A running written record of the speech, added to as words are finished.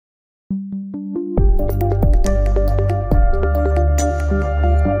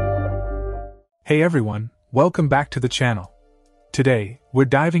Hey everyone, welcome back to the channel. Today, we're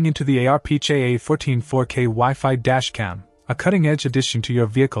diving into the ARPHA A14 4K Wi-Fi dashcam, a cutting-edge addition to your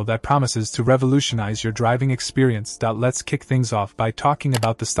vehicle that promises to revolutionize your driving experience. Let's kick things off by talking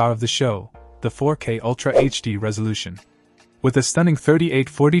about the star of the show, the 4K Ultra HD resolution. With a stunning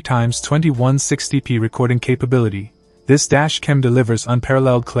 3840x2160p recording capability, this dashcam delivers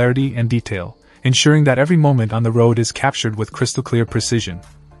unparalleled clarity and detail, ensuring that every moment on the road is captured with crystal-clear precision.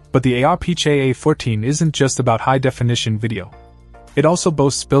 But the ARPHA A14 isn't just about high-definition video. It also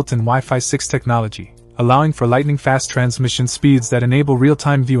boasts built-in Wi-Fi 6 technology, allowing for lightning-fast transmission speeds that enable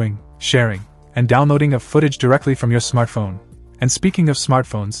real-time viewing, sharing, and downloading of footage directly from your smartphone. And speaking of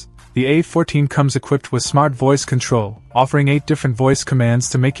smartphones, the A14 comes equipped with smart voice control, offering 8 different voice commands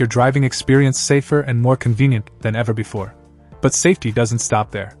to make your driving experience safer and more convenient than ever before. But safety doesn't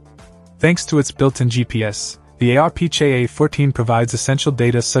stop there. Thanks to its built-in GPS, the ARPHA A14 provides essential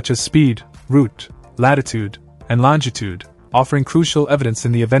data such as speed, route, latitude, and longitude, offering crucial evidence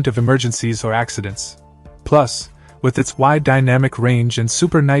in the event of emergencies or accidents. Plus, with its wide dynamic range and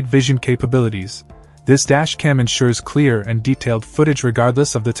super night vision capabilities, this dashcam ensures clear and detailed footage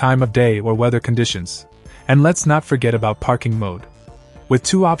regardless of the time of day or weather conditions. And let's not forget about parking mode. With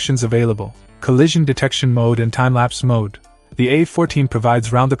 2 options available, collision detection mode and time-lapse mode, the A14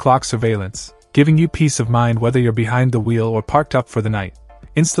 provides round-the-clock surveillance, giving you peace of mind whether you're behind the wheel or parked up for the night.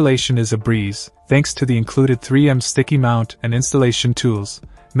 Installation is a breeze, thanks to the included 3M sticky mount and installation tools,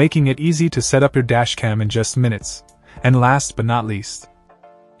 making it easy to set up your dashcam in just minutes. And last but not least,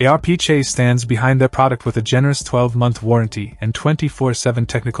 ARPHA stands behind their product with a generous 12-month warranty and 24/7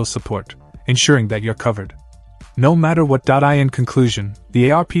 technical support, ensuring that you're covered. No matter what. In conclusion, the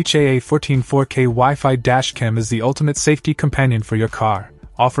ARPHA A14 4K Wi-Fi dashcam is the ultimate safety companion for your car,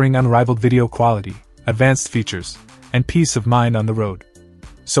 offering unrivaled video quality, advanced features, and peace of mind on the road.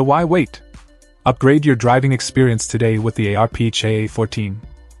 So why wait? Upgrade your driving experience today with the ARPHA A14.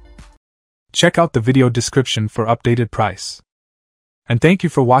 Check out the video description for updated price. And thank you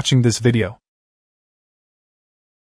for watching this video.